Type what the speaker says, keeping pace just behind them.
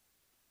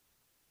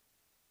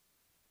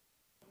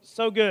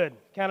so good,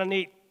 kind of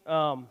neat.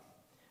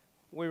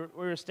 We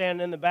were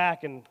standing in the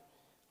back, and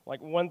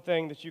like one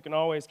thing that you can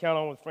always count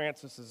on with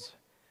Francis is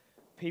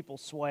people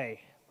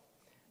sway.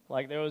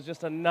 Like there was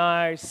just a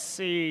nice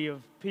sea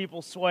of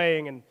people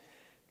swaying, and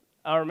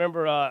I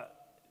remember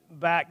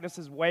this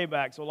is way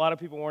back, so a lot of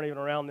people weren't even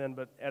around then,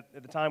 but at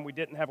the time we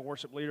didn't have a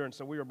worship leader, and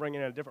so we were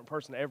bringing in a different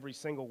person every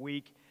single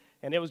week,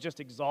 and it was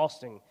just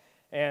exhausting.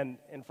 And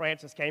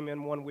Francis came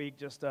in one week,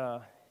 just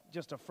a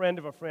friend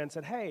of a friend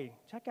said, "Hey,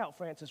 check out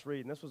Francis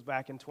Reed." And this was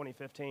back in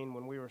 2015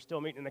 when we were still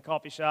meeting in the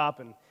coffee shop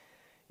and,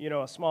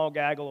 a small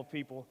gaggle of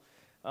people.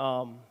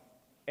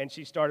 And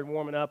she started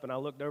warming up, and I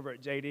looked over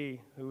at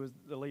JD, who was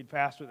the lead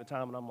pastor at the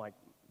time, and I'm like,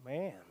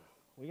 man,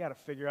 we got to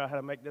figure out how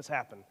to make this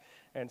happen.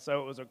 And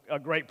so it was a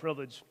great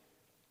privilege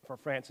for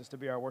Francis to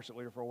be our worship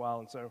leader for a while.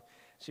 And so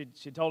she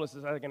told us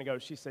as I was going to go,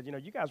 she said,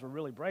 you guys were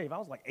really brave. I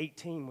was like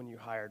 18 when you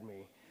hired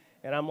me.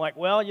 And I'm like,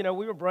 well,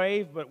 we were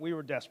brave, but we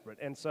were desperate.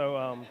 And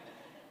so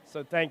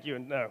so thank you,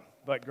 and no,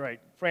 but great.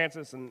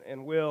 Francis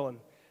and Will and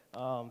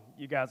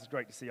you guys, it's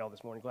great to see y'all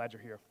this morning. Glad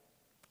you're here.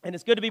 And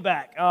it's good to be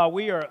back.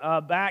 We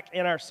are back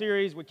in our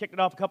series. We kicked it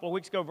off a couple of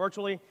weeks ago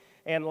virtually,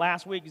 and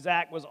last week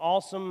Zach was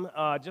awesome.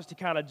 Just to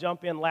kind of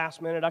jump in last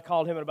minute, I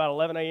called him at about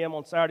 11 a.m.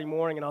 on Saturday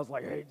morning, and I was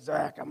like, hey,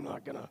 Zach,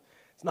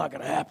 it's not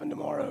gonna happen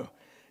tomorrow.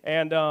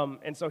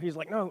 And so he's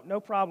like, no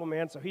problem,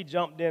 man. So he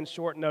jumped in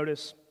short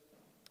notice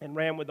and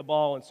ran with the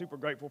ball, and super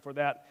grateful for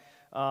that.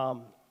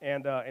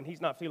 And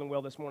he's not feeling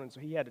well this morning, so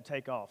he had to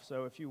take off.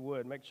 So if you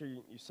would, make sure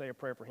you say a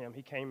prayer for him.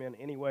 He came in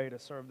anyway to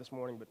serve this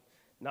morning, but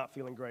not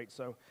feeling great.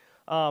 So,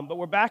 but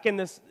we're back in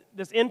this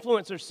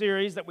influencer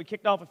series that we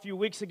kicked off a few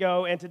weeks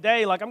ago. And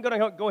today, I'm going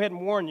to go ahead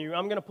and warn you,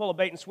 I'm going to pull a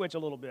bait and switch a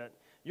little bit.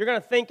 You're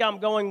going to think I'm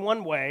going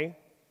one way,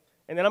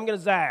 and then I'm going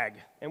to zag,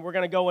 and we're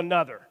going to go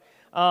another.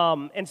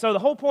 And so the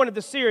whole point of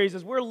this series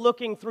is we're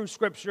looking through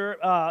Scripture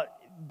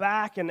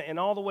back and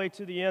all the way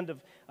to the end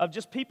of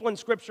just people in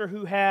Scripture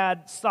who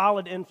had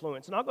solid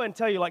influence. And I'll go ahead and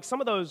tell you, some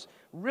of those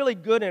really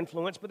good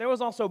influence, but there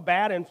was also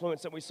bad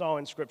influence that we saw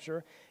in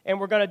Scripture. And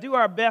we're going to do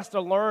our best to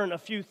learn a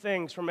few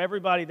things from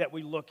everybody that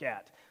we look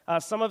at.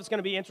 Some of it's going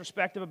to be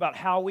introspective about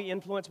how we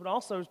influence, but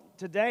also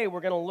today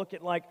we're going to look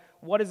at,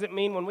 what does it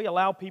mean when we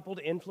allow people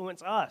to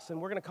influence us? And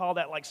we're going to call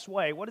that,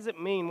 sway. What does it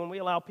mean when we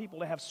allow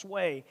people to have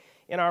sway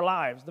in our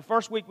lives? The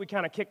first week we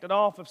kind of kicked it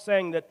off of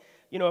saying that,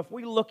 if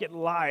we look at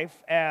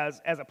life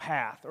as a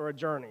path or a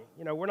journey,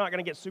 we're not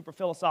going to get super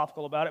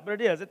philosophical about it, but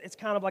it is. It's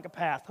kind of like a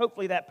path.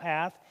 Hopefully that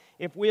path,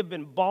 if we have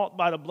been bought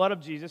by the blood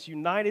of Jesus,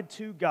 united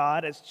to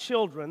God as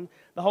children,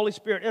 the Holy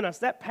Spirit in us,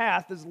 that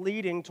path is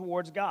leading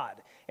towards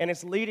God. And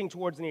it's leading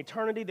towards an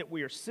eternity that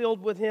we are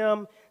sealed with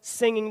Him,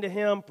 singing to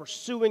Him,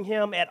 pursuing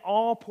Him at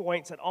all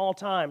points, at all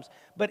times.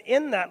 But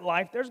in that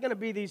life, there's going to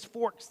be these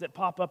forks that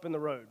pop up in the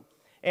road.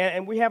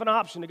 And we have an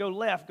option to go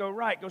left, go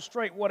right, go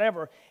straight,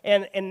 whatever.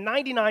 And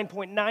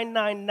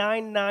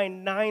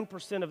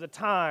 99.99999% of the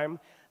time,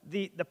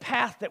 the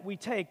path that we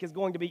take is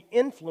going to be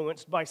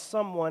influenced by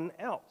someone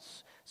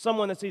else.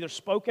 Someone that's either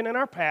spoken in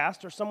our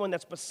past or someone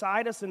that's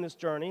beside us in this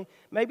journey,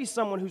 maybe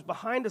someone who's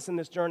behind us in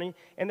this journey,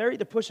 and they're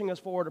either pushing us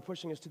forward or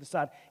pushing us to the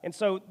side. And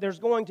so there's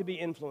going to be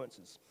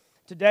influences.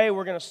 Today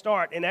we're going to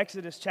start in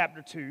Exodus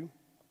chapter 2.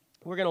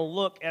 We're going to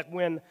look at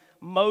when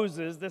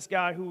Moses, this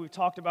guy who we've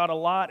talked about a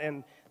lot,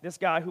 and this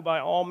guy who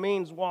by all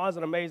means was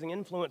an amazing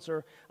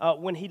influencer,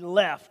 when he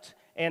left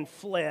and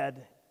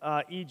fled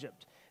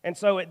Egypt. And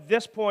so at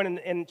this point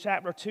in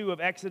chapter 2 of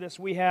Exodus,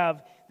 we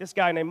have this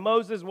guy named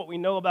Moses. What we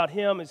know about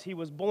him is he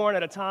was born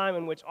at a time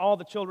in which all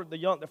the children,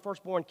 the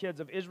firstborn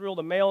kids of Israel,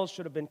 the males,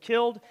 should have been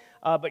killed,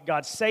 but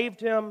God saved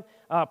him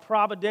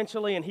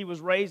providentially, and he was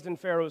raised in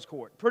Pharaoh's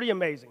court. Pretty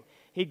amazing.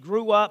 He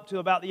grew up to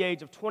about the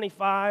age of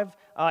 25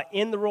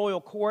 in the royal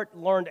court,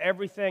 learned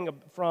everything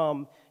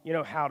from,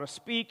 how to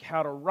speak,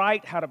 how to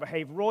write, how to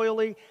behave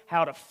royally,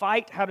 how to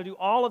fight, how to do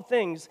all of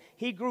things.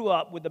 He grew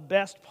up with the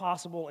best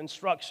possible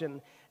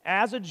instruction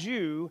as a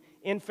Jew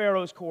in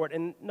Pharaoh's court,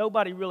 and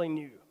nobody really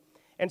knew.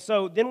 And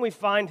so then we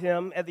find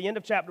him at the end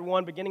of chapter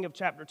 1, beginning of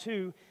chapter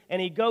 2,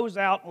 and he goes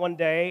out one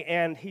day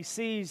and he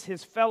sees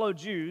his fellow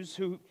Jews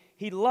who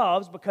he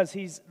loves because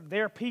he's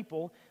their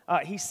people.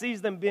 He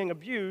sees them being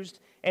abused,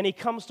 and he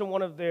comes to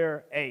one of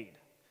their aid,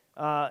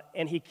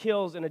 and he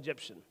kills an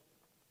Egyptian,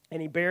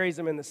 and he buries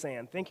him in the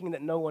sand, thinking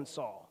that no one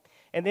saw.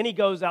 And then he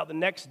goes out the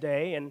next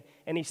day,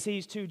 and he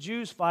sees two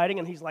Jews fighting,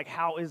 and he's like,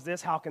 how is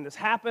this? How can this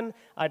happen?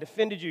 I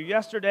defended you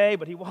yesterday,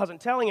 but he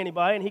wasn't telling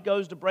anybody, and he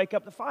goes to break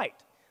up the fight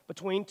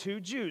between two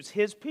Jews,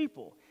 his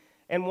people.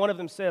 And one of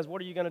them says,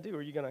 what are you going to do?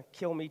 Are you going to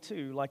kill me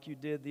too, like you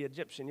did the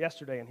Egyptian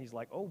yesterday? And he's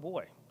like, oh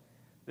boy,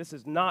 this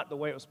is not the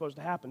way it was supposed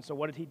to happen. So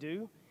what did he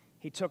do?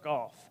 He took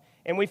off.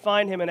 And we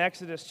find him in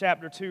Exodus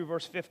chapter 2,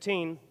 verse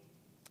 15,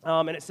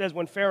 and it says,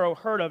 when Pharaoh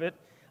heard of it,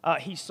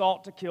 he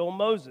sought to kill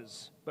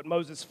Moses. But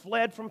Moses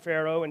fled from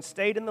Pharaoh and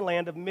stayed in the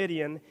land of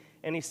Midian,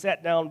 and he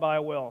sat down by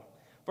a well.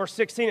 Verse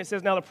 16, it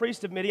says, now the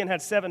priest of Midian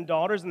had 7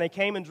 daughters, and they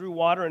came and drew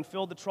water and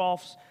filled the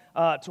troughs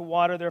to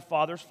water their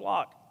father's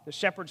flock. The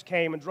shepherds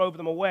came and drove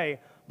them away,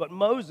 but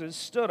Moses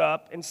stood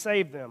up and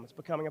saved them. It's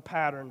becoming a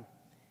pattern.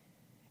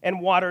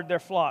 and watered their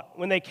flock.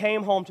 When they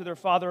came home to their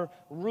father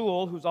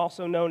Reuel, who's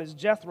also known as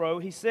Jethro,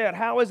 he said,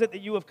 "How is it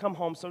that you have come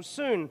home so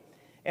soon?"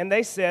 And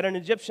they said, "An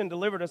Egyptian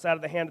delivered us out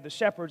of the hand of the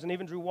shepherds and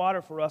even drew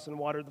water for us and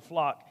watered the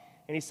flock."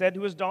 And he said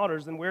to his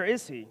daughters, "Then where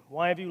is he?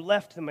 Why have you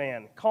left the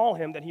man? Call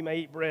him that he may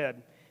eat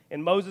bread."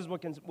 And Moses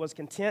was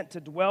content to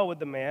dwell with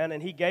the man,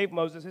 and he gave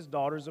Moses his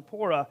daughter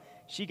Zipporah.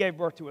 She gave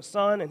birth to a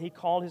son, and he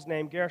called his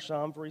name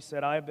Gershom, for he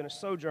said, "I have been a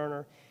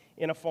sojourner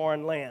in a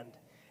foreign land."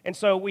 And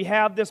so we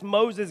have this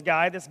Moses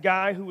guy, this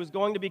guy who was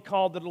going to be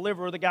called the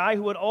deliverer, the guy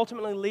who would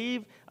ultimately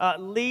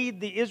lead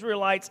the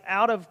Israelites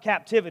out of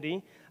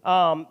captivity.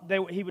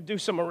 He would do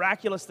some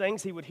miraculous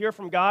things. He would hear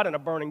from God in a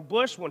burning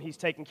bush when he's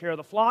taking care of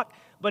the flock.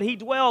 But he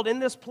dwelled in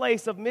this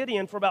place of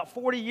Midian for about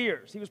 40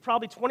 years. He was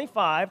probably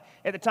 25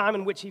 at the time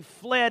in which he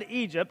fled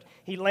Egypt.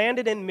 He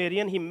landed in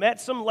Midian. He met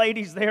some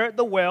ladies there at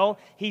the well.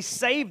 He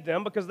saved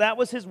them because that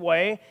was his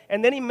way.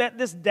 And then he met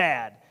this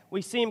dad.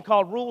 We see him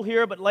called Reuel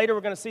here, but later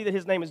we're going to see that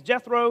his name is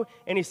Jethro,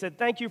 and he said,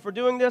 "Thank you for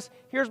doing this.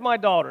 Here's my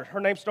daughter. Her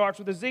name starts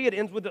with a Z. It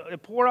ends with a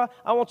Zipporah.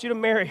 I want you to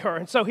marry her."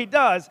 And so he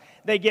does.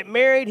 They get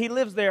married. He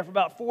lives there for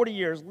about 40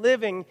 years,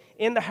 living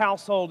in the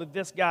household of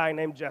this guy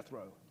named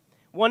Jethro.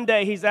 One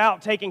day he's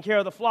out taking care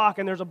of the flock,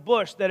 and there's a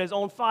bush that is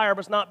on fire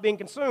but it's not being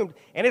consumed.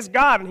 And it's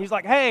God, and he's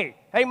like, hey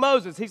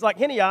Moses. He's like,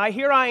 "Hinei,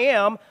 here I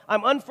am.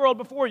 I'm unfurled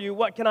before you.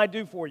 What can I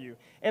do for you?"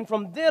 And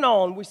from then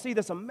on, we see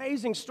this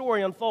amazing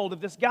story unfold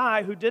of this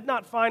guy who did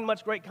not find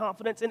much great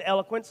confidence in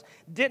eloquence,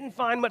 didn't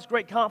find much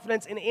great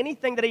confidence in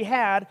anything that he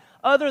had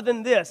other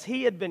than this.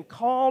 He had been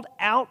called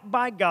out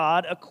by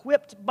God,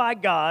 equipped by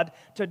God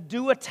to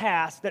do a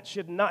task that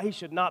he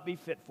should not be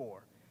fit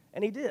for.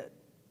 And he did.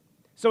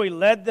 So he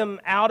led them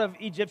out of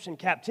Egyptian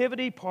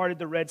captivity, parted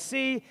the Red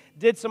Sea,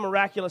 did some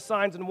miraculous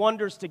signs and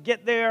wonders to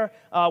get there,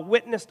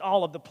 witnessed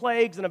all of the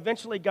plagues, and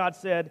eventually God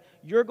said,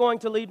 "You're going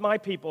to lead my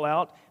people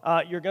out.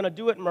 You're going to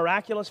do it in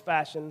miraculous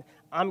fashion.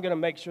 I'm going to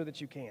make sure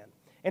that you can."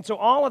 And so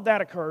all of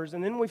that occurs,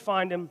 and then we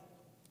find him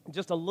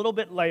just a little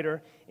bit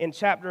later in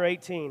chapter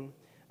 18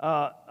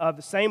 of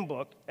the same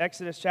book,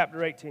 Exodus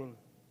chapter 18.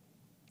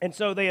 And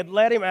so they had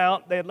led him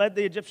out. They had led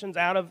the Egyptians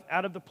out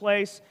of the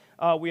place.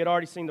 We had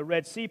already seen the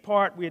Red Sea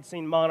part. We had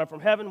seen manna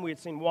from heaven. We had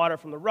seen water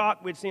from the rock.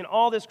 We had seen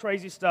all this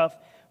crazy stuff.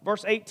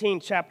 Verse 18,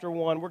 chapter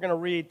 1, we're going to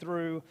read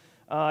through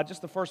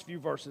just the first few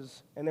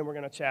verses, and then we're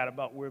going to chat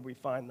about where we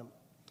find them.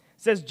 It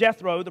says,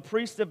 "Jethro, the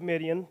priest of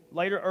Midian,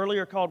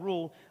 earlier called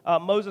Reuel,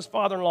 Moses'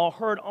 father-in-law,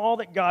 heard all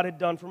that God had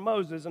done for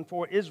Moses and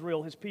for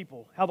Israel, his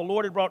people, how the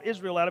Lord had brought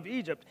Israel out of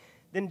Egypt.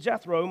 Then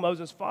Jethro,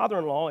 Moses'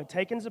 father-in-law, had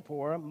taken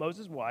Zipporah,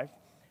 Moses' wife,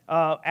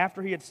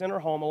 after he had sent her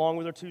home along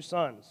with her 2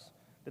 sons.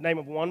 The name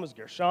of one was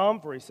Gershom,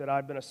 for he said,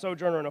 "I've been a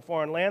sojourner in a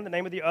foreign land." The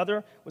name of the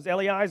other was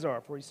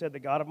Eleazar, for he said, "The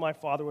God of my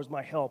father was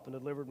my help and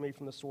delivered me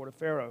from the sword of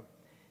Pharaoh."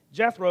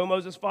 Jethro,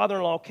 Moses'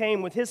 father-in-law,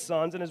 came with his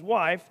sons and his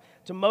wife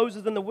to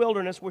Moses in the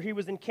wilderness where he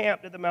was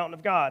encamped at the mountain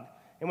of God.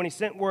 And when he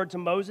sent word to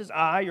Moses,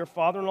 "I, your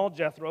father-in-law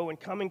Jethro, am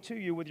coming to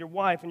you with your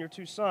wife and your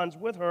 2 sons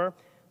with her,"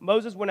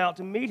 Moses went out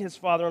to meet his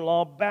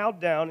father-in-law, bowed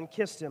down, and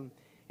kissed him.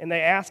 And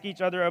they asked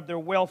each other of their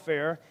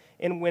welfare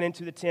and went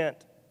into the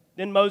tent.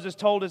 Then Moses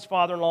told his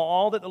father-in-law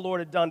all that the Lord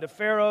had done to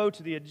Pharaoh,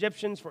 to the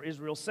Egyptians for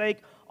Israel's sake,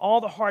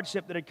 all the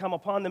hardship that had come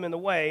upon them in the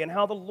way, and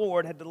how the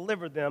Lord had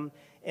delivered them.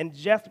 And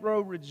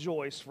Jethro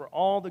rejoiced for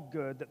all the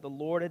good that the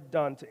Lord had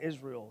done to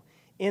Israel,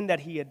 in that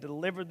he had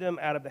delivered them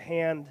out of the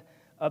hand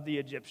of the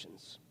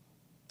Egyptians.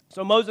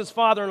 So Moses'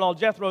 father-in-law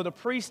Jethro, the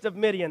priest of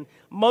Midian,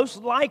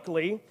 most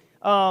likely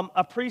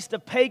a priest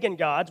of pagan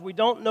gods. We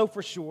don't know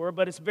for sure,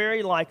 but it's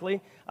very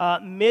likely.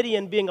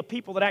 Midian being a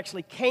people that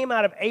actually came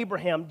out of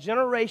Abraham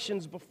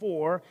generations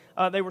before.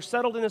 They were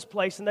settled in this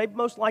place, and they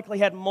most likely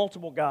had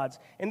multiple gods.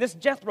 And this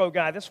Jethro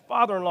guy, this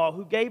father-in-law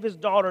who gave his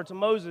daughter to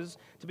Moses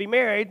to be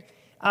married,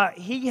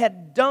 he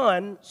had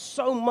done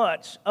so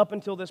much up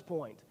until this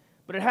point,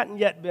 but it hadn't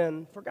yet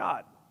been for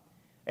God.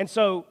 And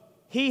so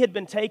he had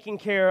been taking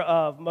care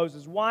of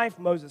Moses' wife,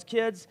 Moses'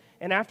 kids,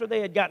 and after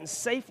they had gotten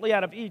safely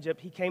out of Egypt,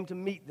 he came to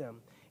meet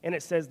them. And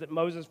it says that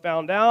Moses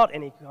found out,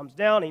 and he comes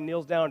down, he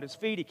kneels down at his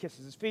feet, he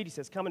kisses his feet, he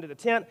says, "Come into the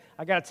tent,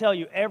 I got to tell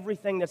you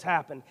everything that's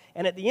happened."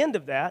 And at the end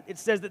of that, it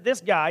says that this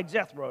guy,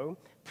 Jethro,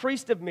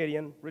 priest of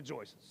Midian,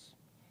 rejoices.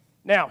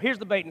 Now, here's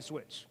the bait and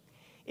switch.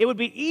 It would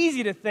be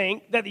easy to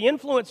think that the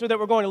influencer that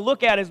we're going to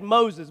look at is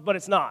Moses, but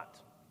it's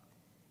not.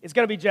 It's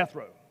going to be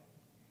Jethro.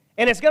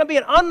 And it's going to be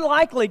an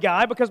unlikely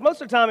guy because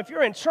most of the time, if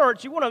you're in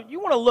church, you want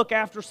to look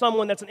after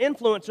someone that's an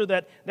influencer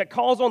that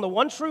calls on the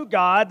one true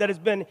God, that has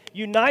been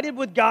united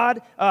with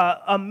God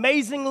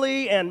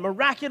amazingly and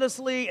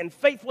miraculously and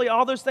faithfully,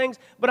 all those things.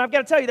 But I've got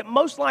to tell you that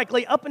most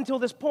likely, up until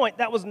this point,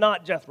 that was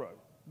not Jethro.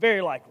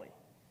 Very likely.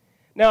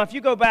 Now, if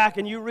you go back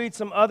and you read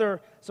some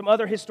other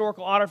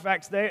historical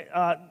artifacts,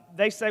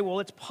 they say, well,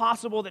 it's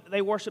possible that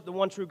they worship the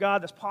one true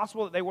God. It's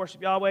possible that they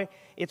worship Yahweh.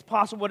 It's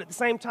possible, but at the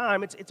same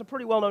time, it's a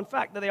pretty well-known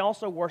fact that they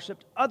also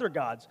worshiped other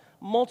gods,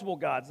 multiple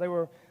gods. They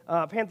were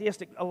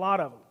pantheistic, a lot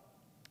of them.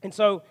 And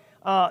so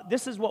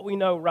this is what we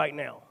know right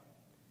now.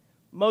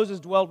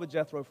 Moses dwelled with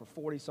Jethro for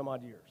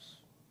 40-some-odd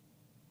years.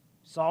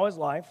 Saw his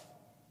life,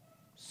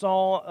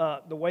 saw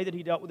the way that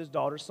he dealt with his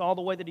daughter, saw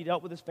the way that he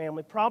dealt with his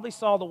family, probably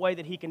saw the way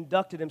that he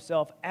conducted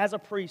himself as a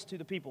priest to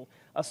the people,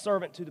 a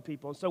servant to the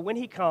people. And so when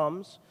he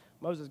comes,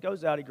 Moses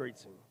goes out, he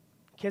greets him,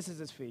 kisses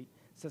his feet,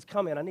 says,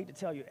 come in, I need to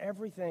tell you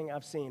everything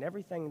I've seen,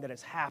 everything that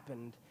has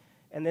happened.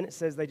 And then it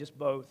says they just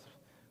both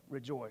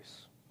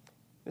rejoice.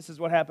 This is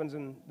what happens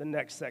in the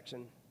next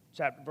section,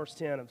 verse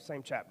 10 of the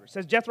same chapter. It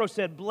says, Jethro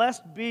said,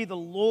 blessed be the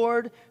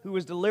Lord who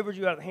has delivered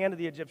you out of the hand of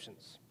the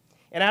Egyptians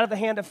and out of the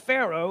hand of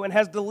Pharaoh, and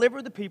has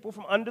delivered the people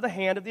from under the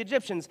hand of the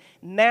Egyptians.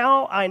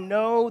 Now I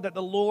know that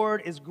the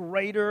Lord is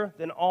greater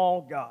than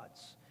all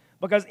gods,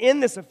 because in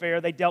this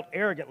affair they dealt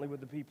arrogantly with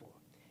the people.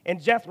 And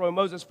Jethro,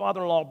 Moses'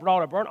 father-in-law,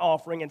 brought a burnt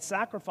offering and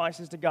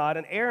sacrifices to God,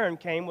 and Aaron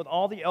came with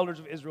all the elders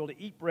of Israel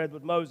to eat bread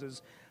with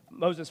Moses'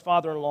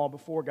 father-in-law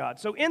before God.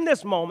 So in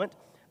this moment,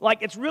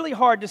 it's really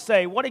hard to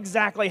say what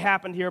exactly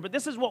happened here, but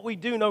this is what we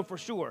do know for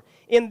sure.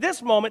 In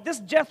this moment, this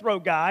Jethro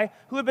guy,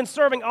 who had been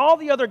serving all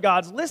the other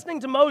gods, listening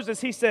to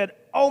Moses, he said,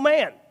 oh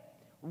man,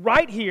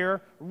 right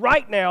here,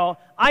 right now,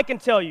 I can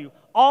tell you,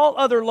 all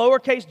other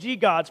lowercase g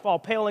gods fall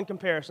pale in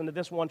comparison to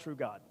this one true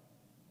God.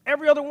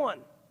 Every other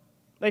one,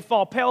 they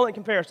fall pale in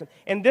comparison.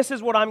 And this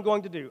is what I'm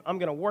going to do. I'm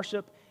going to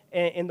worship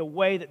in the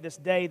way that this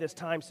day, this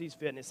time sees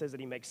fit. And it says that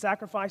he makes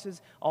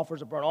sacrifices,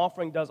 offers a burnt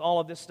offering, does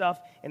all of this stuff.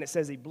 And it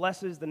says he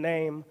blesses the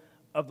name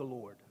of the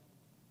Lord.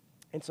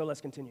 And so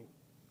let's continue.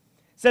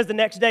 It says the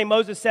next day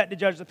Moses sat to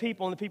judge the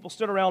people, and the people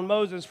stood around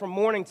Moses from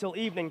morning till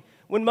evening.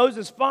 When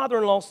Moses'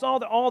 father-in-law saw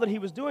all that he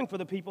was doing for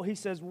the people, he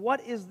says,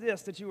 what is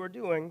this that you are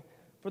doing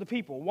for the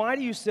people? Why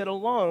do you sit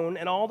alone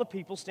and all the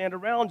people stand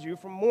around you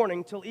from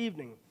morning till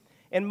evening?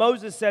 And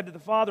Moses said to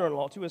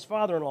his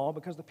father-in-law,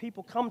 because the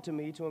people come to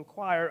me to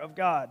inquire of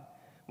God.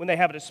 When they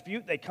have a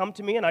dispute, they come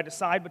to me, and I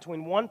decide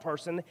between one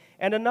person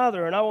and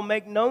another, and I will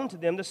make known to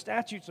them the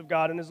statutes of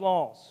God and his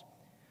laws.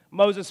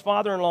 Moses'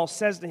 father-in-law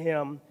says to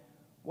him,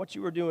 what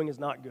you are doing is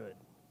not good.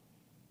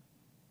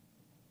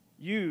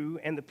 You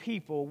and the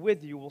people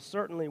with you will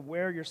certainly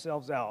wear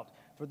yourselves out,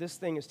 for this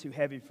thing is too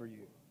heavy for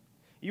you.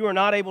 You are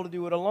not able to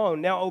do it alone.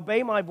 Now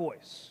obey my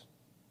voice.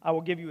 I will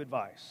give you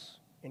advice,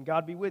 and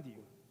God be with you.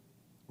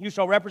 You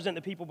shall represent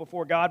the people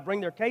before God, bring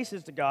their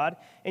cases to God,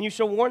 and you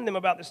shall warn them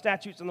about the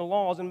statutes and the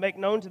laws, and make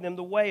known to them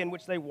the way in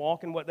which they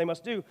walk and what they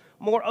must do.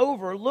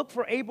 Moreover, look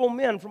for able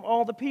men from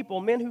all the people,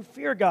 men who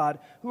fear God,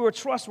 who are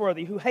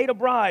trustworthy, who hate a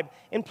bribe,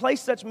 and place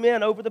such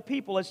men over the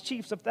people as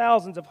chiefs of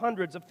thousands, of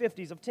hundreds, of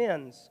fifties, of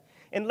tens.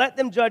 And let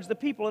them judge the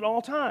people at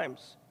all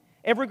times.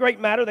 Every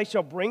great matter they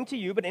shall bring to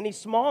you, but any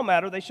small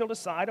matter they shall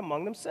decide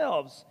among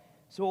themselves.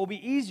 So it will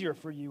be easier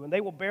for you, and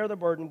they will bear the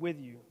burden with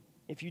you.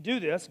 If you do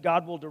this,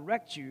 God will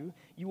direct you.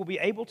 You will be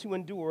able to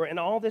endure, and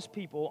all this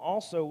people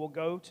also will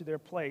go to their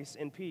place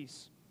in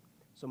peace.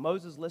 So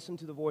Moses listened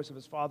to the voice of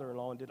his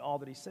father-in-law and did all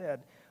that he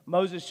said.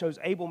 Moses chose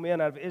able men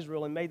out of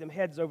Israel and made them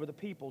heads over the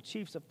people,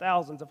 chiefs of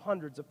thousands, of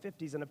hundreds, of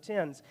fifties, and of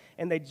tens.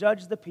 And they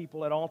judged the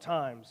people at all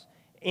times.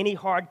 Any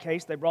hard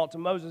case they brought to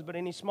Moses, but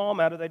any small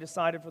matter they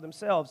decided for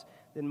themselves.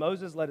 Then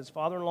Moses let his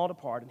father-in-law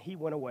depart, and he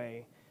went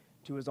away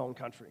to his own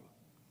country.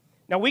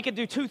 Now, we could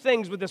do two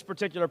things with this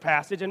particular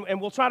passage,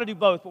 and we'll try to do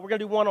both, but we're going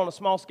to do one on a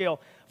small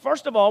scale.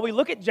 First of all, we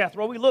look at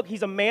Jethro.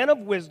 He's a man of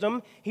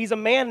wisdom. He's a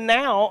man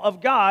now of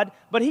God,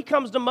 but he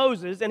comes to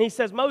Moses, and he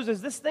says,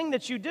 Moses, this thing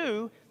that you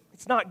do,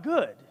 it's not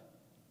good.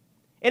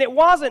 And it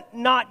wasn't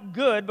not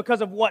good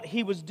because of what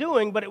he was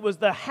doing, but it was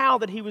the how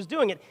that he was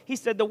doing it. He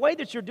said, the way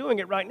that you're doing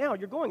it right now,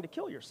 you're going to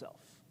kill yourself.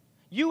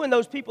 You and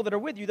those people that are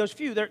with you, those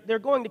few, they're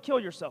going to kill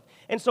yourself.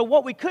 And so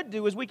what we could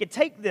do is we could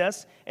take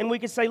this and we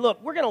could say,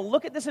 look, we're going to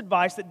look at this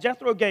advice that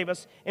Jethro gave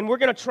us, and we're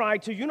going to try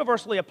to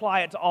universally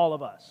apply it to all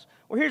of us.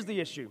 Well, here's the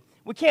issue.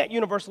 We can't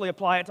universally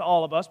apply it to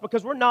all of us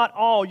because we're not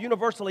all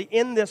universally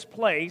in this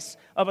place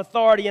of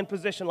authority and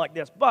position like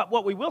this. But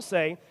what we will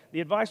say, the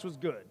advice was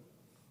good.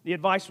 The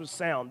advice was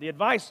sound. The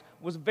advice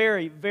was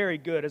very, very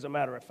good, as a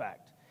matter of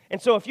fact.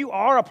 And so if you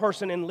are a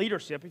person in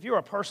leadership, if you're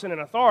a person in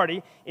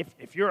authority,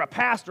 if you're a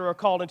pastor or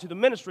called into the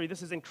ministry,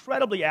 this is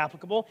incredibly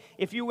applicable.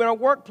 If you're in a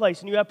workplace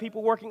and you have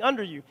people working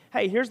under you,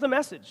 hey, here's the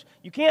message.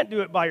 You can't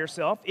do it by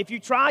yourself. If you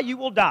try, you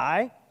will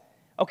die.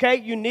 Okay?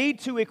 You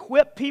need to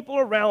equip people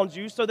around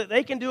you so that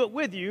they can do it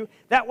with you.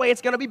 That way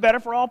it's going to be better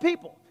for all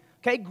people.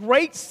 Okay?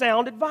 Great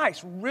sound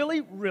advice.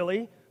 Really,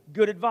 really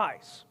good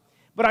advice.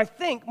 But I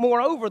think,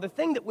 moreover, the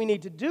thing that we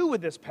need to do with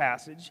this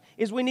passage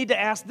is we need to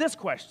ask this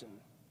question.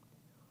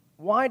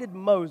 Why did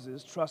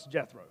Moses trust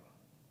Jethro?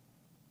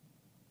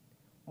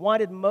 Why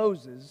did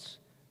Moses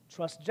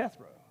trust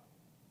Jethro?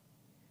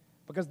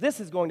 Because this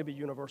is going to be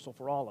universal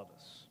for all of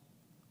us.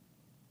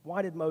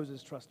 Why did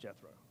Moses trust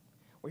Jethro?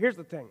 Well, here's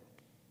the thing.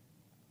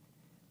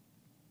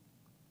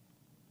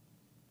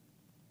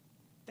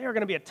 There are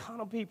going to be a ton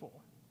of people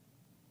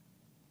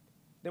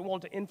that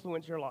want to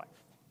influence your life.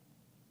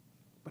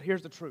 But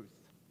here's the truth.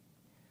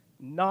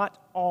 Not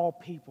all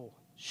people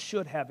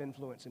should have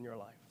influence in your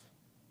life.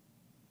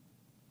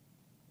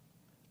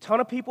 A ton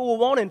of people will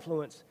want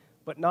influence,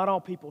 but not all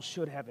people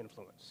should have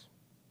influence.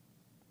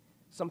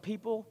 Some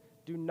people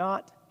do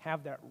not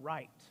have that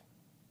right.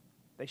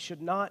 They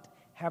should not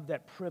have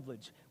that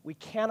privilege. We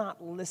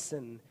cannot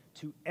listen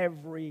to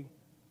every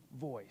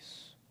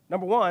voice.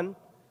 Number one,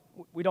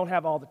 we don't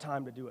have all the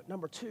time to do it.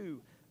 Number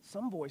two,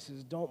 some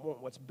voices don't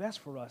want what's best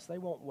for us. They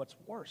want what's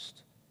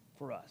worst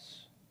for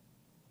us.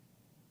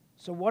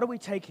 So what do we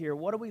take here?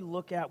 What do we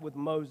look at with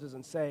Moses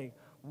and say,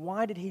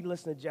 why did he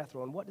listen to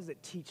Jethro? And what does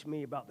it teach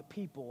me about the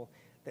people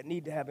that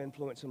need to have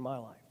influence in my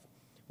life?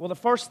 Well, the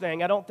first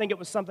thing, I don't think it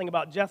was something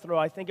about Jethro.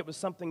 I think it was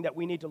something that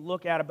we need to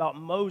look at about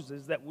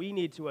Moses that we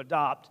need to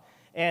adopt.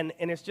 And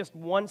it's just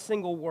one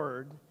single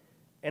word,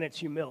 and it's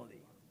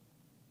humility.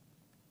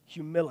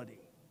 Humility.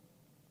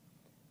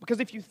 Because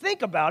if you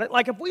think about it,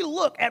 like if we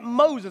look at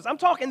Moses, I'm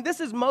talking, this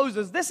is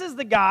Moses. This is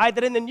the guy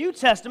that in the New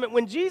Testament,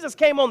 when Jesus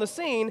came on the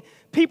scene,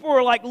 people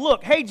were like,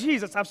 look, hey,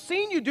 Jesus, I've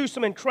seen you do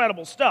some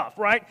incredible stuff,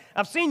 right?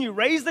 I've seen you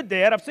raise the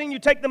dead. I've seen you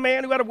take the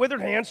man who had a withered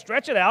hand,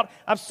 stretch it out.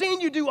 I've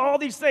seen you do all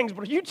these things,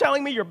 but are you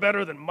telling me you're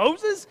better than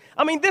Moses?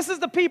 I mean, this is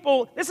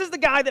the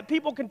guy that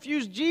people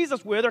confused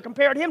Jesus with or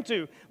compared him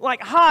to,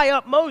 like high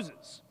up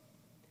Moses.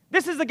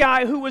 This is the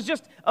guy who was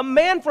just a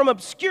man from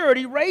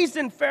obscurity, raised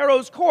in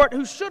Pharaoh's court,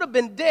 who should have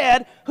been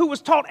dead, who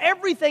was taught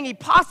everything he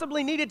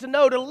possibly needed to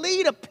know to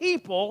lead a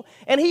people,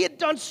 and he had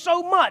done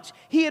so much.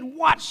 He had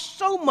watched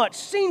so much,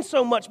 seen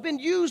so much, been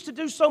used to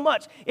do so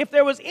much. If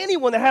there was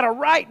anyone that had a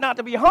right not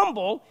to be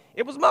humble,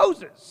 it was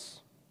Moses.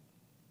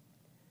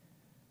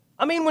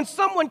 I mean, when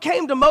someone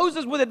came to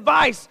Moses with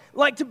advice,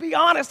 like to be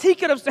honest, he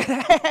could have said,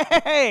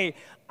 hey,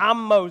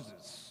 I'm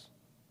Moses.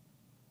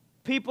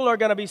 People are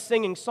going to be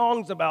singing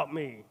songs about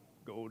me.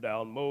 Go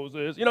down,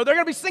 Moses. You know, they're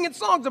going to be singing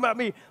songs about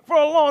me for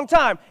a long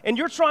time, and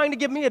you're trying to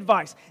give me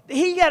advice.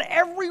 He had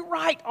every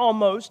right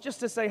almost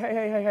just to say,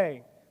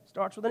 hey.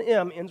 Starts with an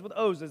M, ends with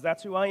Oses.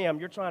 That's who I am.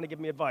 You're trying to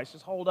give me advice.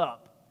 Just hold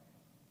up.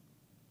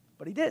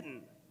 But he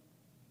didn't.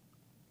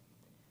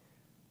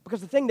 Because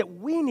the thing that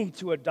we need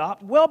to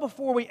adopt, well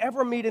before we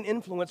ever meet an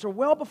influencer,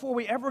 well before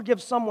we ever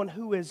give someone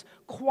who is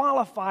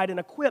qualified and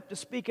equipped to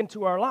speak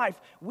into our life,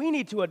 we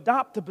need to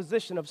adopt the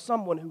position of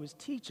someone who is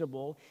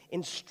teachable,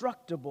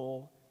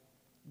 instructable,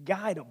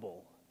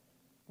 guidable.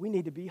 We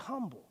need to be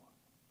humble.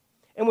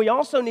 And we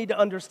also need to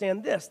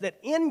understand this, that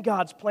in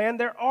God's plan,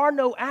 there are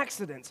no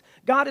accidents.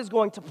 God is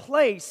going to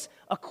place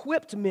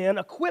equipped men,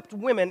 equipped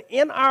women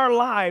in our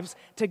lives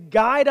to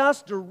guide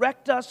us,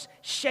 direct us,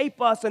 shape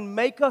us, and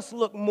make us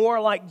look more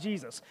like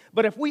Jesus.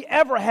 But if we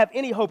ever have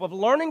any hope of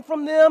learning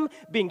from them,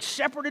 being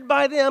shepherded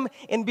by them,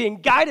 and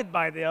being guided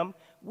by them,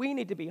 we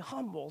need to be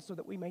humble so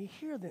that we may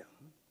hear them.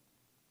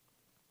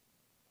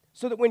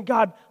 So that when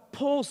God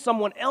pulls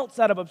someone else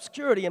out of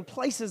obscurity and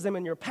places them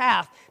in your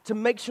path to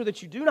make sure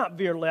that you do not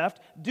veer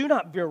left, do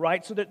not veer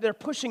right, so that they're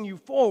pushing you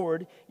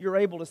forward, you're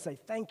able to say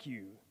thank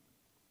you.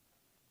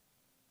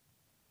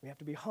 We have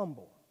to be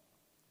humble.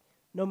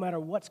 No matter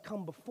what's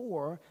come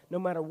before, no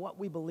matter what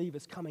we believe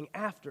is coming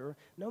after,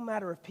 no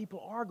matter if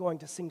people are going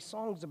to sing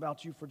songs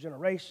about you for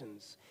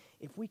generations,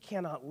 if we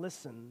cannot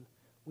listen,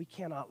 we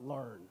cannot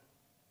learn.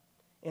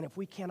 And if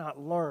we cannot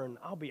learn,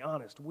 I'll be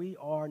honest, we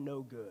are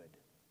no good.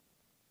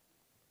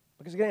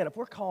 Because again, if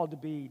we're called to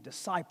be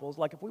disciples,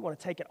 like if we want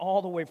to take it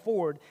all the way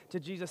forward to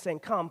Jesus saying,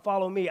 come,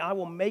 follow me, I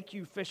will make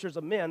you fishers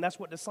of men. That's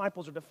what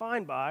disciples are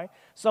defined by.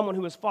 Someone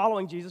who is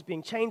following Jesus,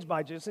 being changed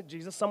by Jesus,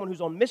 someone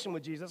who's on mission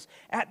with Jesus.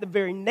 At the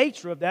very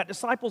nature of that,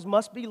 disciples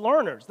must be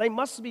learners. They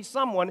must be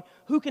someone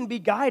who can be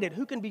guided,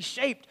 who can be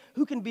shaped,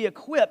 who can be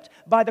equipped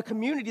by the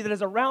community that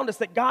is around us,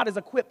 that God is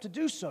equipped to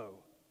do so.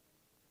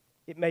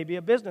 It may be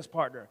a business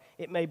partner.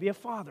 It may be a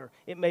father.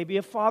 It may be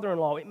a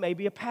father-in-law. It may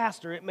be a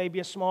pastor. It may be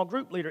a small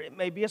group leader. It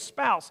may be a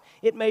spouse.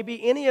 It may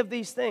be any of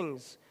these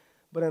things.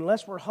 But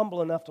unless we're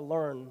humble enough to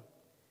learn,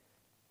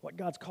 what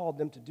God's called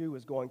them to do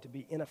is going to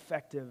be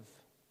ineffective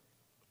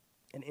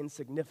and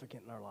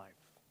insignificant in our life.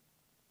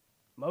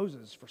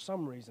 Moses, for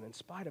some reason, in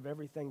spite of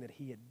everything that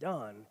he had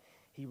done,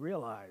 he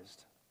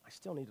realized, I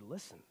still need to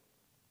listen.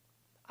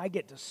 I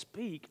get to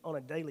speak on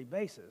a daily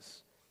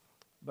basis,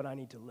 but I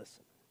need to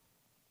listen.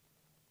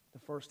 The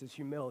first is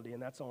humility,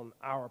 and that's on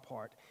our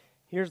part.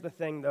 Here's the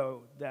thing,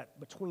 though, that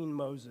between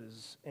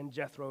Moses and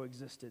Jethro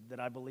existed that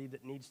I believe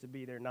that needs to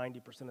be there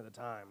 90% of the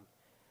time.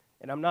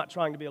 And I'm not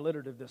trying to be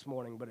alliterative this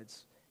morning, but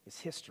it's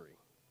history.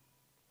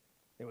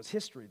 There was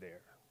history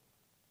there.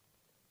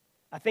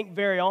 I think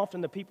very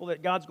often the people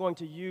that God's going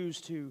to use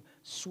to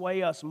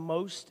sway us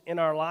most in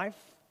our life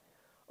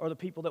are the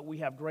people that we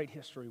have great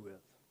history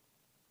with.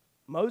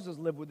 Moses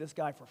lived with this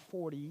guy for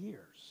 40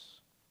 years.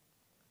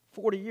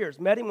 40 years.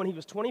 Met him when he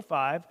was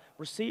 25,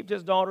 received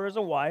his daughter as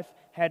a wife,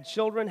 had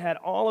children, had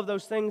all of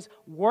those things,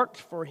 worked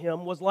for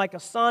him, was like a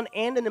son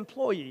and an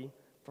employee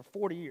for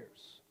 40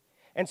 years.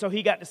 And so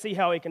he got to see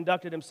how he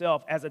conducted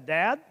himself as a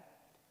dad,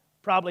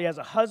 probably as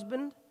a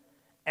husband,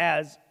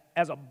 as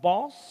a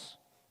boss,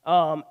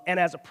 and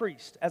as a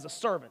priest, as a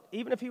servant.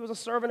 Even if he was a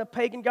servant of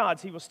pagan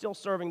gods, he was still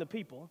serving the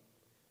people.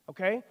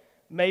 Okay?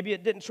 Maybe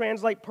it didn't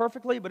translate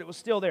perfectly, but it was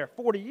still there.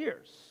 40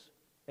 years.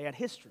 They had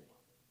history.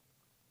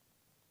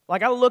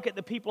 Like I look at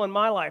the people in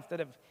my life that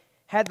have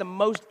had the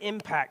most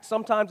impact.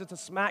 Sometimes it's a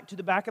smack to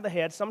the back of the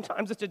head.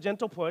 Sometimes it's a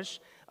gentle push.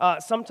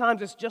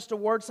 Sometimes it's just a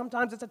word.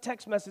 Sometimes it's a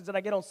text message that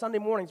I get on Sunday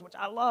mornings, which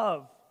I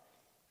love,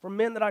 from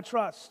men that I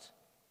trust.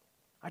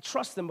 I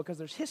trust them because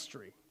there's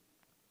history.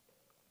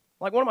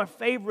 Like one of my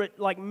favorite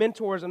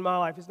mentors in my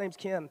life, his name's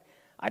Ken.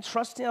 I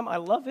trust him. I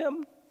love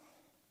him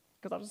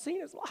because I've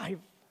seen his life.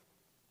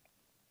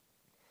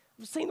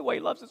 I've seen the way he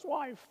loves his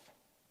wife.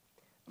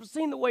 I've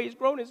seen the way he's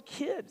grown his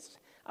kids.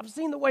 I've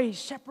seen the way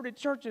he's shepherded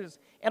churches,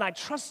 and I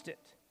trust it.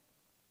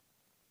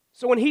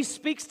 So when he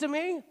speaks to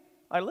me,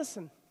 I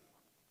listen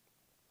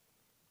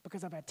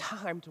because I've had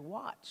time to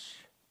watch.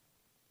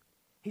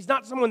 He's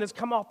not someone that's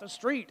come off the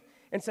street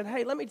and said,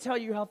 hey, let me tell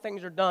you how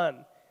things are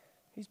done.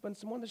 He's been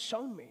someone that's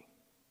shown me.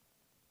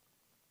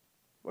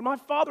 When my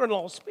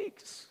father-in-law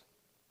speaks,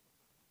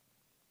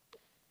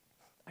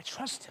 I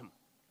trust him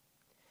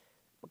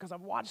because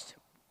I've watched him.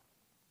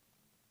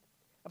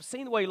 I've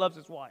seen the way he loves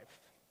his wife.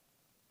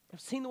 I've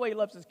seen the way he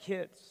loves his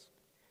kids.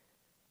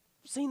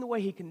 I've seen the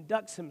way he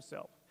conducts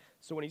himself.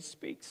 So when he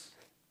speaks,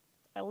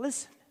 I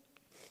listen.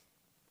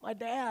 My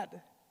dad,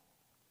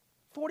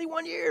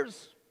 41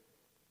 years.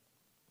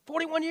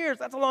 41 years,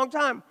 that's a long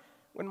time.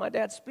 When my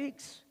dad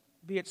speaks,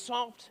 be it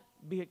soft,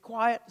 be it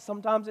quiet,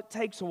 sometimes it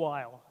takes a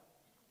while.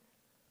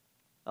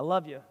 I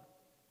love you.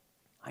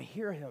 I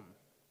hear him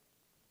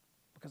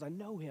because I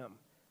know him.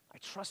 I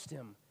trust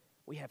him.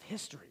 We have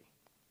history.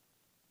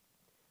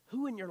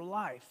 Who in your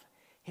life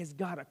has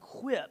got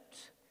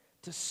equipped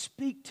to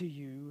speak to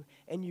you,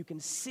 and you can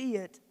see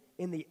it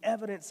in the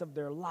evidence of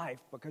their life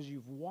because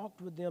you've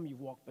walked with them,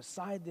 you've walked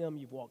beside them,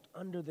 you've walked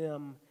under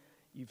them,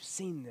 you've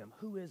seen them?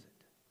 Who is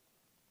it?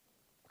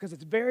 Because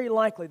it's very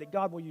likely that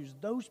God will use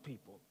those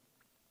people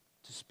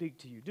to speak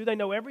to you. Do they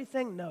know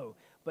everything? No.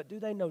 But do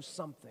they know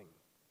something?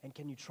 And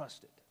can you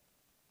trust it?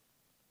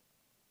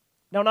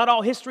 Now, not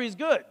all history is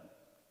good,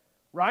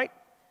 right?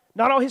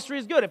 Not all history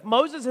is good. If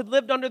Moses had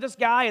lived under this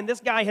guy and this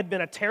guy had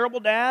been a terrible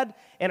dad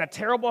and a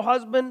terrible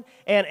husband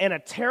and a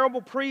terrible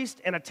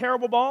priest and a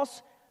terrible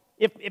boss,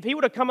 if he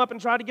would have come up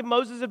and tried to give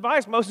Moses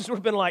advice, Moses would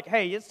have been like,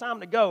 hey, it's time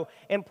to go.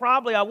 And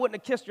probably I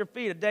wouldn't have kissed your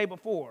feet a day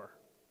before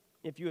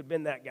if you had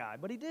been that guy.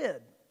 But he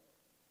did.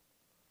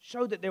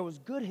 Showed that there was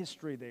good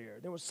history there.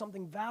 There was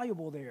something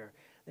valuable there.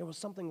 There was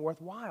something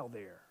worthwhile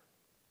there.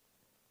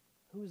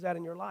 Who is that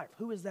in your life?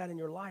 Who is that in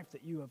your life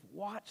that you have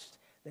watched,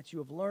 that you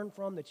have learned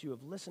from, that you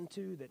have listened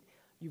to, that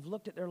you've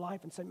looked at their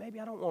life and said, maybe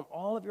I don't want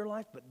all of your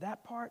life, but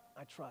that part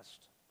I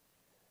trust?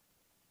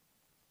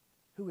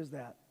 Who is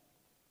that?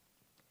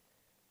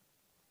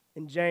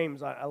 In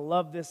James, I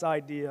love this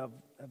idea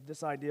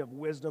of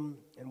wisdom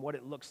and what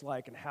it looks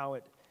like and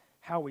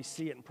how we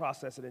see it and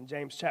process it. In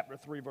James chapter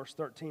 3, verse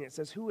 13, it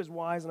says, who is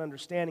wise and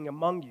understanding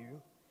among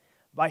you?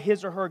 By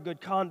his or her good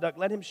conduct,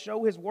 let him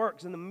show his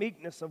works in the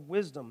meekness of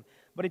wisdom.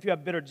 But if you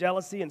have bitter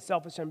jealousy and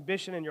selfish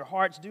ambition in your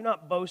hearts, do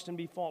not boast and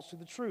be false to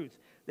the truth.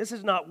 This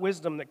is not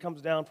wisdom that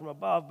comes down from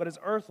above, but is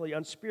earthly,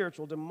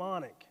 unspiritual,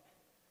 demonic.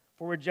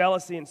 For where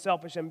jealousy and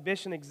selfish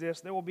ambition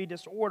exist, there will be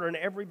disorder in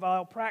every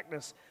vile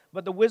practice.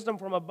 But the wisdom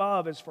from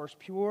above is first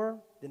pure,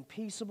 then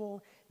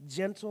peaceable,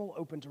 gentle,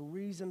 open to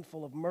reason,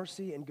 full of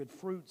mercy and good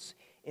fruits,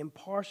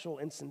 impartial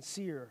and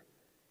sincere.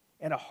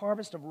 And a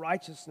harvest of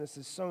righteousness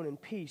is sown in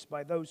peace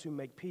by those who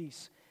make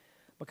peace.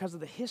 Because of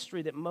the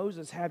history that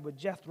Moses had with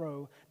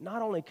Jethro,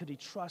 not only could he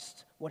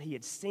trust what he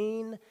had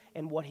seen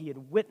and what he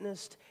had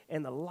witnessed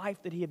and the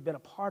life that he had been a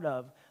part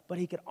of, but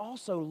he could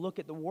also look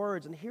at the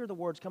words and hear the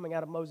words coming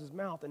out of Moses'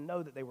 mouth and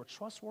know that they were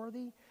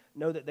trustworthy,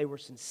 know that they were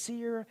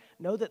sincere,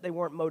 know that they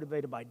weren't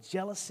motivated by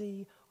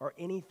jealousy or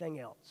anything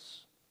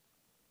else.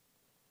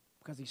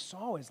 Because he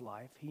saw his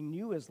life, he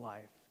knew his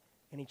life,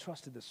 and he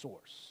trusted the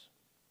source.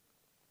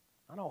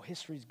 Not all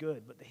history is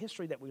good, but the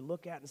history that we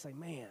look at and say,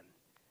 man,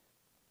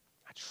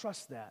 I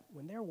trust that.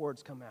 When their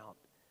words come out,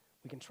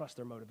 we can trust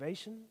their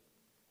motivation.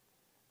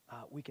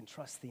 We can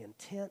trust the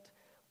intent.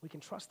 We can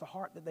trust the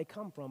heart that they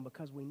come from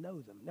because we know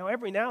them. Now,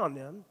 every now and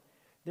then,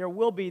 there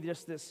will be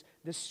just this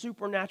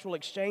supernatural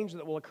exchange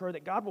that will occur,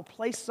 that God will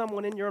place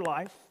someone in your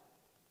life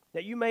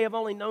that you may have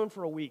only known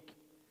for a week,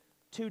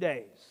 2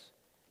 days.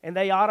 And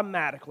they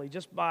automatically,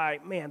 just by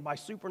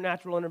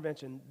supernatural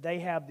intervention, they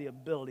have the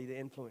ability to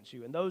influence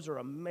you. And those are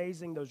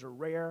amazing, those are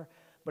rare.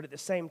 But at the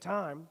same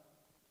time,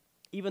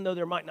 even though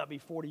there might not be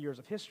 40 years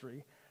of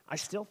history, I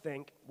still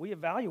think we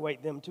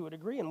evaluate them to a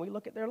degree and we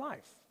look at their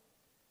life.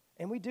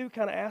 And we do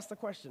kind of ask the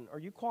question, are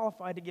you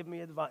qualified to give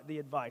me the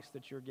advice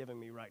that you're giving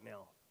me right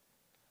now?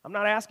 I'm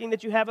not asking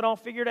that you have it all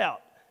figured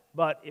out.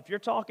 But if you're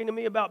talking to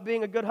me about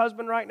being a good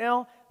husband right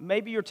now,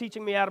 maybe you're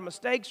teaching me out of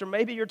mistakes, or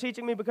maybe you're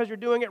teaching me because you're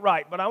doing it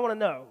right. But I want to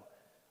know,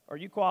 are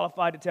you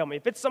qualified to tell me?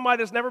 If it's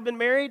somebody that's never been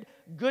married,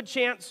 good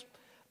chance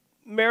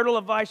marital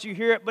advice, you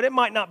hear it, but it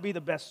might not be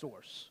the best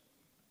source.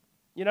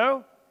 You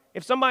know?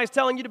 If somebody's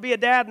telling you to be a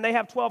dad and they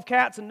have 12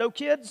 cats and no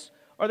kids,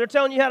 or they're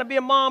telling you how to be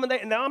a mom,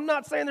 and now I'm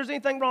not saying there's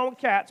anything wrong with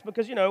cats,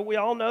 because, we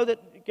all know that,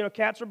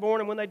 cats are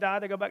born, and when they die,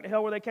 they go back to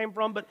hell where they came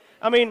from. But,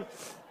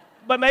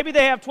 But maybe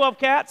they have 12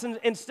 cats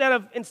instead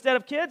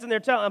of kids, and they're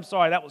telling, I'm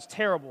sorry, that was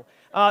terrible.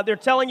 They're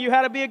telling you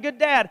how to be a good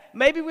dad.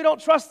 Maybe we don't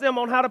trust them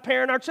on how to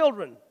parent our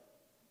children.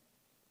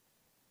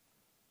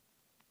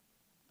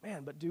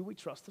 Man, but do we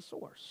trust the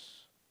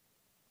source?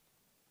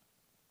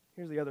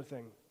 Here's the other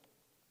thing.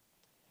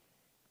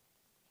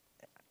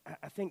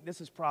 I think this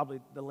is probably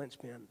the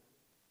linchpin.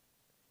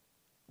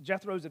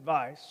 Jethro's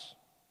advice,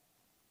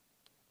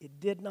 it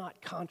did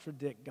not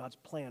contradict God's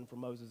plan for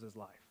Moses'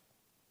 life.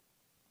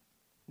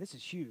 This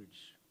is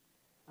huge.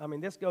 I mean,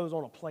 this goes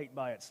on a plate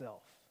by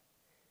itself.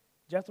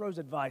 Jethro's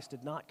advice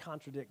did not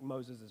contradict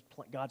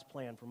God's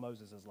plan for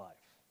Moses' life.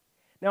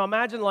 Now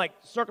imagine like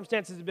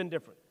circumstances had been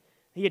different.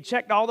 He had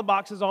checked all the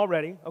boxes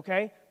already,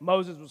 okay?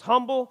 Moses was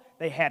humble.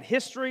 They had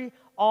history,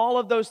 all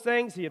of those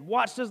things. He had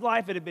watched his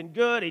life. It had been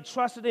good. He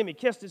trusted him. He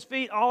kissed his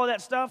feet, all of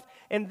that stuff.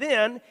 And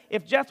then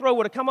if Jethro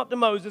would have come up to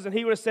Moses and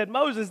he would have said,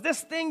 Moses, this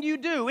thing you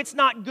do, it's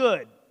not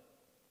good.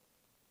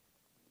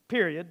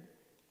 Period.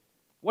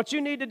 What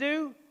you need to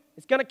do,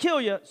 it's going to kill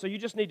you, so you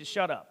just need to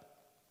shut up.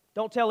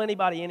 Don't tell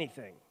anybody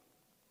anything.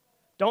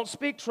 Don't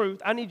speak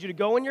truth. I need you to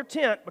go in your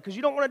tent because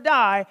you don't want to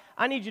die.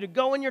 I need you to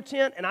go in your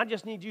tent, and I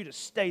just need you to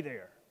stay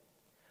there.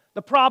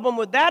 The problem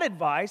with that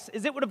advice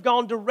is it would have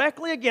gone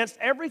directly against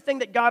everything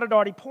that God had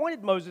already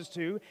pointed Moses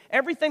to,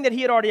 everything that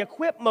he had already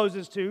equipped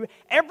Moses to,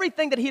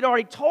 everything that he had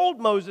already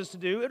told Moses to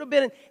do. It would have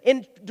been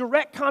in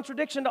direct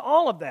contradiction to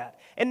all of that.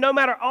 And no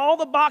matter all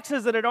the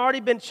boxes that had already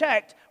been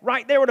checked,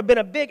 right there would have been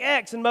a big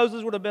X, and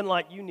Moses would have been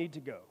like, you need to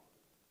go.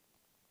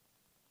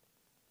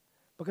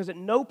 Because at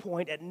no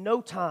point, at no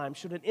time,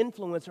 should an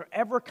influencer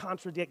ever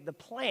contradict the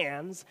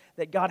plans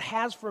that God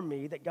has for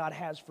me, that God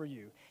has for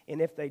you. And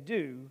if they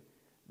do,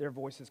 their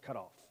voice is cut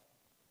off.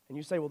 And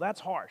you say, well, that's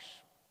harsh.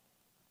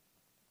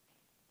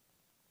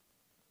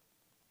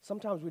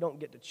 Sometimes we don't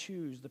get to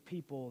choose the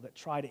people that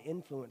try to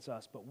influence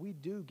us, but we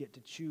do get to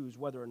choose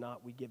whether or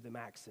not we give them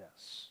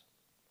access.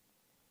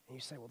 And you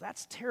say, well,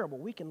 that's terrible.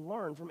 We can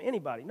learn from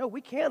anybody. No,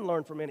 we can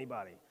learn from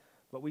anybody,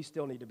 but we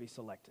still need to be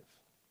selective.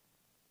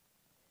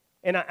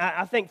 And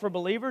I think for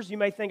believers, you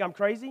may think I'm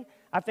crazy.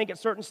 I think at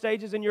certain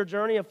stages in your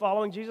journey of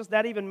following Jesus,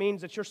 that even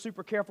means that you're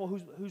super careful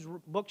whose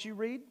books you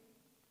read,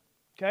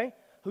 okay?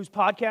 Whose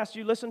podcasts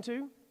you listen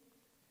to.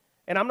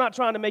 And I'm not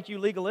trying to make you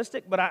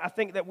legalistic, but I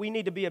think that we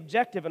need to be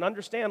objective and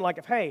understand, like,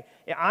 if, hey,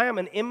 I am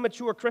an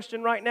immature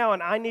Christian right now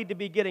and I need to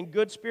be getting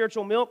good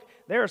spiritual milk,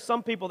 there are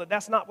some people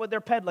that's not what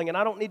they're peddling, and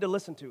I don't need to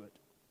listen to it.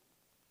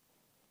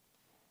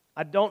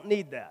 I don't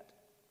need that.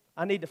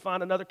 I need to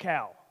find another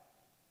cow.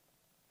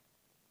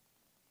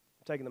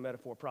 I'm taking the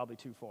metaphor probably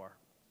too far.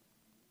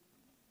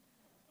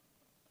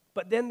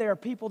 But then there are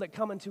people that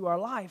come into our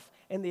life,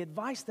 and the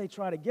advice they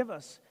try to give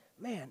us,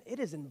 man, it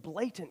is in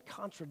blatant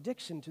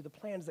contradiction to the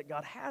plans that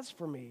God has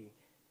for me.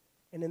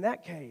 And in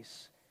that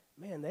case,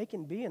 man, they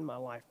can be in my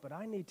life, but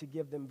I need to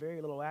give them very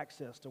little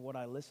access to what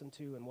I listen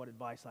to and what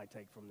advice I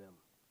take from them.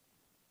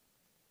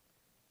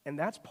 And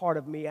that's part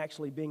of me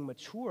actually being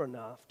mature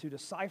enough to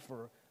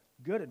decipher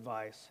good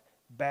advice,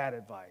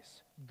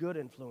 good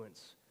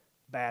influence,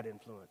 bad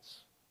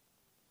influence.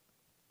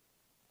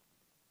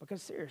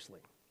 Because seriously,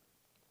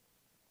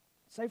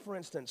 say for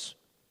instance,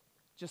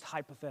 just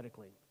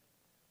hypothetically,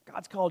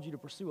 God's called you to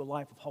pursue a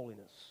life of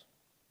holiness.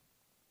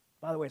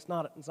 By the way, it's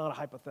not a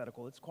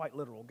hypothetical. It's quite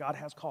literal. God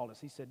has called us.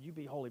 He said, you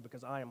be holy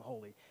because I am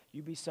holy.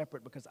 You be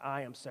separate because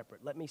I am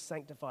separate. Let me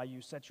sanctify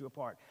you, set you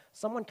apart.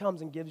 Someone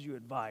comes and gives you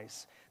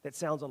advice that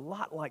sounds a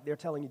lot like they're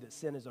telling you that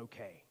sin is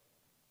okay.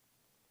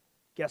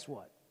 Guess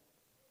what?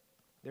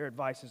 Their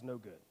advice is no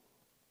good.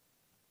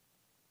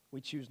 We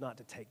choose not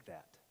to take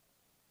that.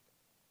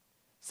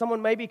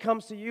 Someone maybe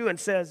comes to you and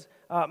says,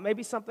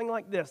 maybe something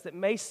like this that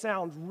may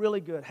sound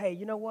really good. Hey,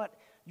 you know what?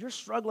 You're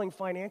struggling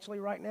financially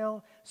right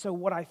now, so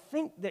what I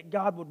think that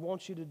God would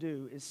want you to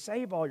do is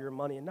save all your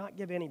money and not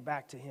give any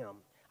back to Him.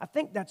 I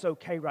think that's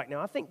okay right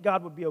now. I think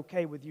God would be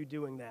okay with you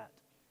doing that.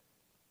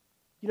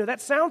 You know,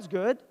 that sounds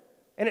good,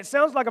 and it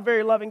sounds like a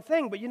very loving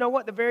thing, but you know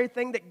what? The very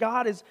thing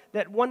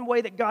that one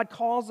way that God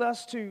calls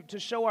us to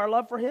show our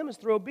love for Him is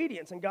through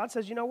obedience. And God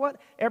says, you know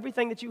what?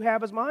 Everything that you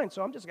have is mine,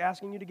 so I'm just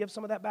asking you to give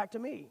some of that back to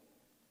me.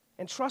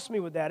 And trust me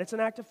with that. It's an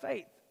act of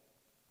faith.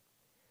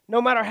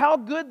 No matter how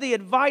good the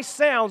advice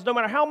sounds, no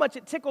matter how much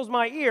it tickles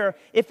my ear,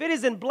 if it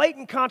is in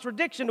blatant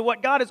contradiction to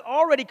what God has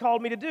already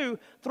called me to do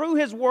through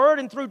His Word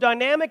and through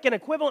dynamic and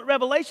equivalent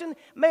revelation,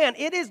 man,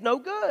 it is no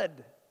good.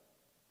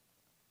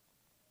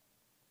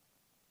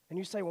 And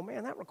you say, well,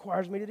 man, that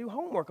requires me to do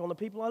homework on the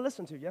people I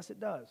listen to. Yes, it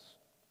does.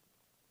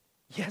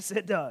 Yes,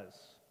 it does.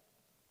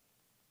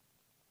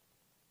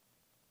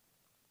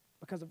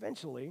 Because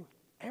eventually,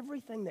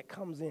 everything that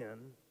comes in,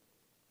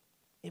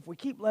 if we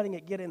keep letting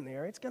it get in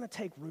there, it's going to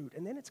take root,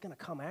 and then it's going to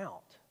come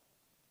out.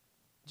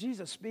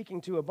 Jesus speaking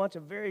to a bunch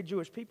of very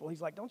Jewish people,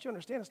 He's like, don't you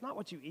understand? It's not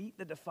what you eat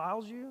that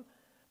defiles you,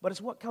 but it's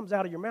what comes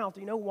out of your mouth. Do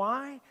you know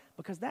why?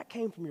 Because that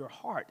came from your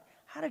heart.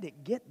 How did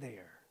it get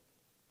there?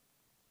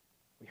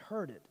 We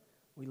heard it.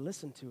 We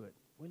listened to it.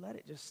 We let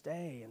it just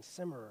stay and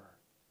simmer.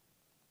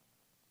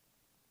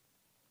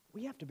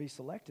 We have to be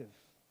selective.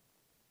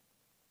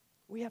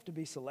 We have to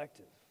be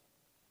selective.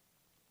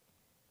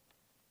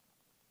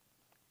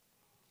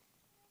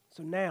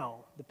 So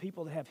now, the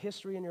people that have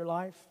history in your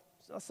life,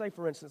 so let's say,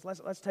 for instance,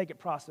 let's take it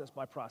process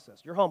by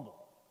process. You're humble.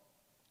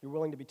 You're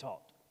willing to be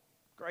taught.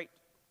 Great.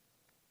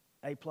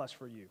 A+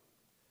 for you.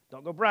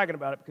 Don't go bragging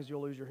about it because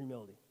you'll lose your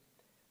humility.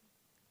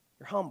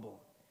 You're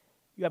humble.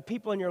 You have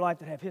people in your life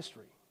that have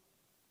history.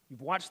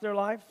 You've watched their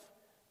life.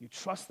 You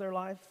trust their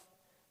life.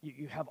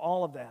 You have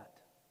all of that.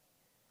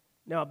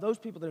 Now, of those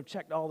people that have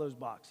checked all those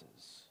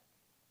boxes,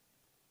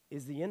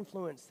 is the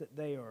influence that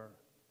they are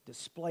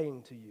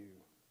displaying to you,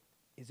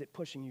 is it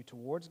pushing you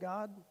towards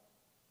God,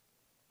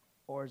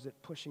 or is it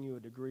pushing you a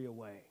degree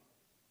away?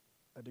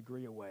 A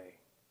degree away.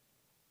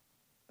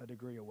 A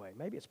degree away.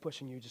 Maybe it's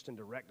pushing you just in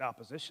direct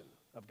opposition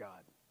of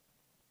God.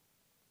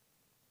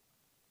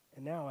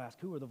 And now ask,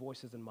 who are the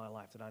voices in my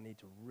life that I need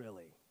to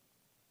really,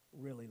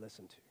 really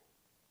listen to?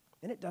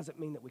 And it doesn't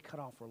mean that we cut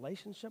off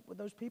relationship with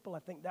those people. I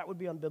think that would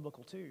be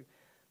unbiblical too.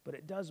 But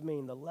it does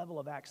mean the level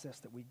of access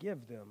that we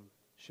give them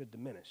should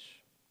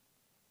diminish.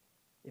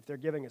 If they're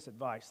giving us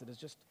advice that is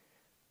just,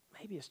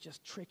 maybe it's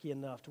just tricky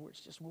enough to where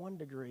it's just 1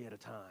 degree at a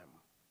time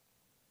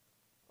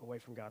away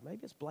from God. Maybe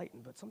it's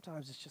blatant, but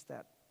sometimes it's just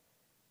that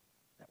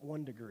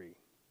 1 degree.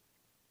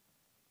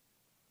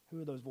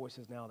 Who are those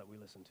voices now that we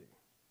listen to?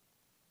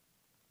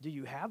 Do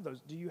you have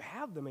those? Do you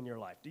have them in your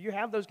life? Do you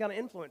have those kind of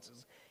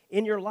influences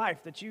in your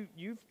life that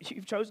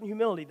you've chosen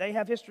humility? They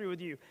have history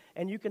with you,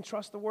 and you can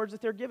trust the words that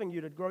they're giving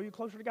you to grow you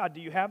closer to God. Do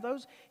you have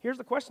those? Here's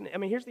the question.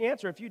 Here's the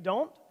answer. If you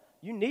don't,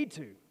 you need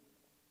to.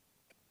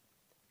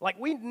 Like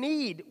we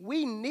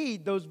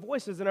need those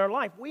voices in our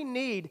life. We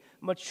need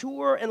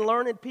mature and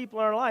learned people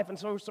in our life. And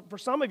so for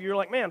some of you, you're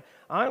like, man,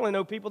 I only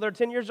know people that are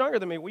 10 years younger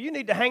than me. Well, you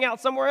need to hang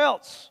out somewhere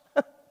else.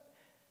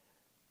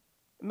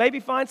 Maybe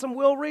find some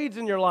Will Reeds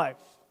in your life.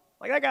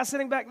 Like that guy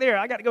sitting back there,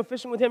 I got to go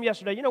fishing with him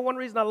yesterday. You know one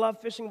reason I love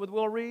fishing with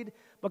Will Reed?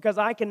 Because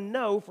I can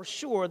know for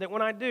sure that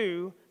when I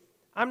do,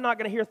 I'm not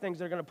going to hear things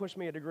that are going to push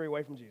me a degree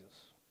away from Jesus.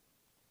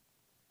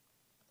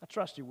 I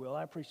trust you, Will.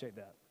 I appreciate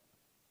that.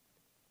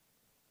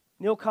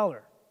 Neil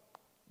Culler,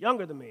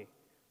 younger than me,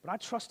 but I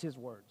trust his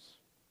words.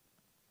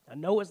 I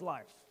know his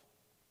life.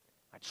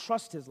 I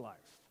trust his life.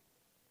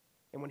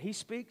 And when he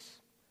speaks,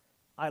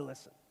 I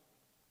listen.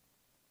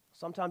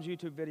 Sometimes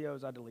YouTube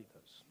videos, I delete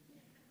those.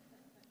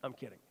 I'm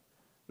kidding.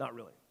 Not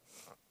really.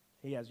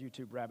 He has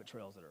YouTube rabbit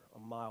trails that are a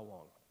mile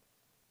long.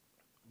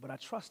 But I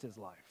trust his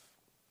life.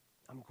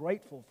 I'm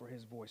grateful for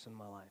his voice in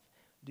my life.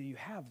 Do you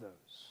have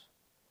those?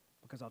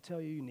 Because I'll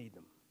tell you, you need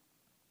them.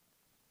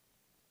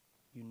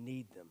 You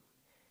need them.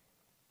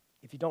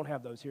 If you don't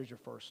have those, here's your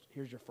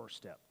first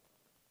step.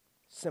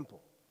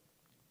 Simple.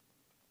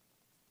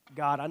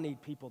 God, I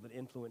need people that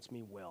influence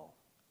me well.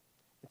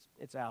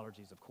 It's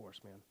allergies, of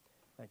course, man.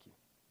 Thank you.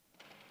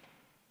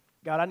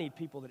 God, I need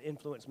people that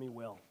influence me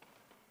well.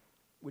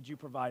 Would you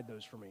provide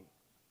those for me?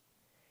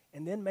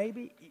 And then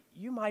maybe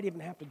you might even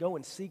have to go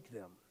and seek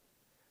them.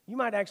 You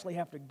might actually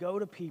have to go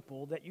to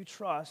people that you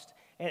trust,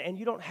 and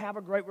you don't have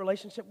a great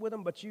relationship with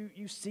them, but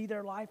you see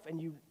their life, and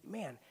you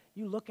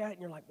look at it,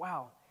 and you're like,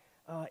 wow,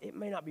 it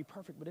may not be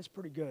perfect, but it's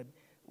pretty good.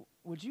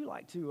 Would you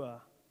like to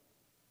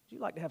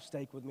have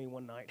steak with me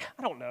one night?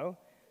 I don't know.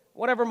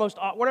 Whatever the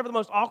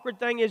most awkward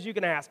thing is you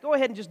can ask. Go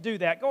ahead and just do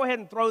that. Go ahead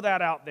and throw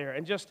that out there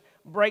and just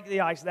break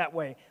the ice that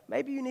way.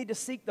 Maybe you need to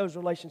seek those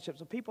relationships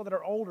with people that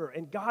are older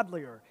and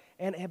godlier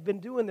and have been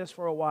doing this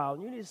for a while.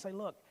 And you need to say,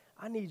 look,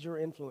 I need your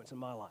influence in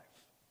my life.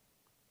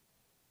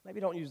 Maybe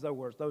don't use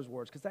those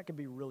words, because that could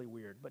be really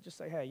weird. But just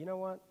say, hey, you know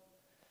what?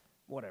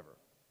 Whatever.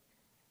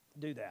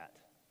 Do that.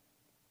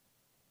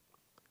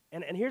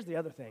 And here's the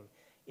other thing.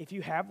 If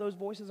you have those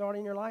voices already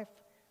in your life,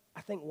 I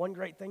think one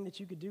great thing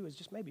that you could do is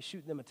just maybe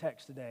shoot them a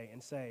text today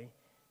and say,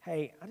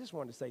 hey, I just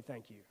wanted to say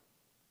thank you.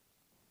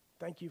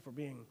 Thank you for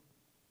being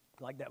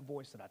like that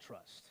voice that I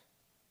trust.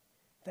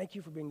 Thank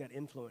you for being that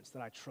influence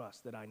that I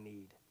trust, that I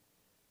need.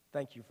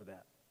 Thank you for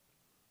that.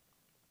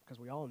 Because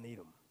we all need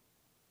them.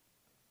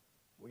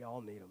 We all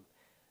need them.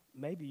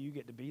 Maybe you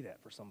get to be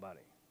that for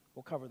somebody.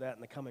 We'll cover that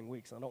in the coming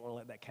weeks. I don't want to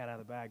let that cat out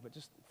of the bag, but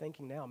just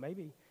thinking now,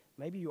 maybe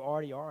you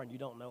already are and you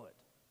don't know it.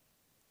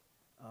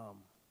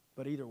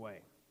 But either way,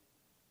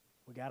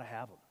 we got to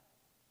have them.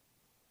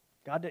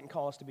 God didn't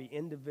call us to be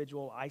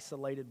individual,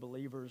 isolated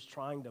believers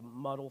trying to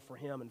muddle for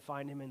him and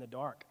find him in the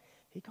dark.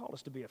 He called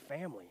us to be a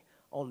family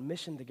on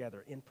mission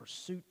together, in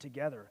pursuit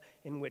together,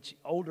 in which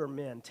older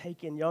men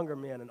take in younger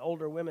men and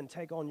older women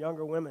take on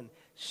younger women,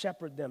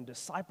 shepherd them,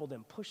 disciple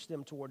them, push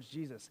them towards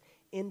Jesus,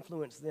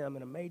 influence them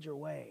in a major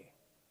way.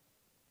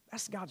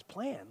 That's God's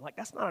plan. Like,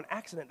 that's not an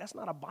accident. That's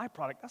not a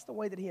byproduct. That's the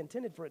way that he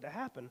intended for it to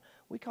happen.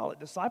 We call it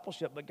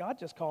discipleship, but God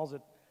just calls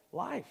it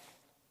life.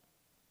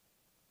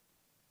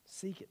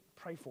 Seek it.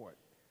 Pray for it.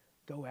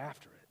 Go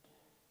after it.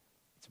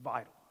 It's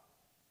vital.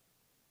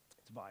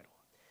 It's vital.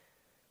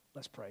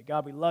 Let's pray.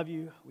 God, we love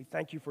you. We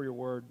thank you for your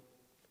word.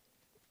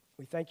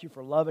 We thank you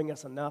for loving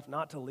us enough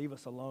not to leave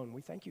us alone.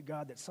 We thank you,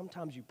 God, that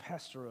sometimes you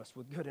pester us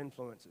with good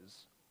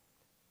influences.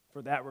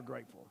 For that, we're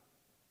grateful.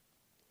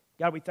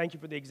 God, we thank you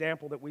for the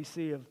example that we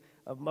see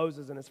of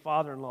Moses and his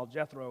father-in-law,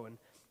 Jethro, and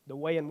the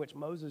way in which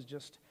Moses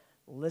just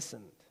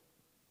listened.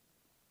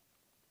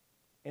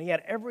 And he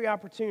had every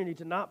opportunity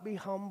to not be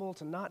humble,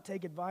 to not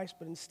take advice,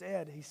 but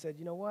instead he said,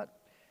 you know what?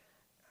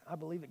 I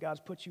believe that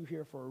God's put you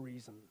here for a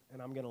reason,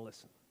 and I'm going to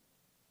listen.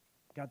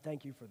 God,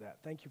 thank you for that.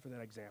 Thank you for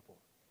that example.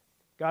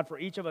 God, for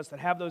each of us that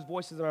have those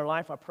voices in our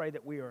life, I pray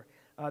that we're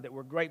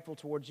grateful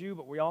towards you,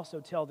 but we also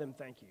tell them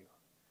thank you.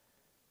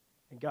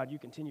 And God, you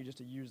continue just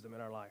to use them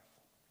in our life.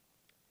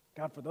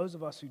 God, for those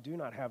of us who do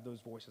not have those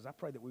voices, I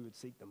pray that we would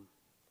seek them.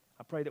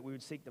 I pray that we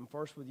would seek them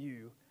first with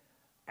you,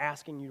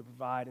 asking you to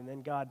provide, and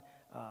then, God,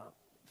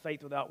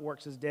 faith without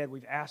works is dead.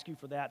 We've asked you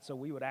for that, so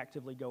we would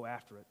actively go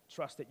after it.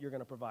 Trust that you're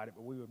going to provide it,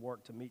 but we would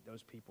work to meet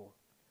those people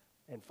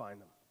and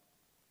find them.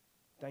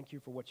 Thank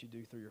you for what you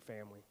do through your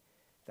family.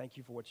 Thank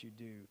you for what you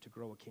do to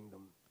grow a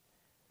kingdom.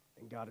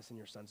 And God, it's in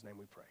your Son's name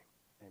we pray.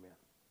 Amen.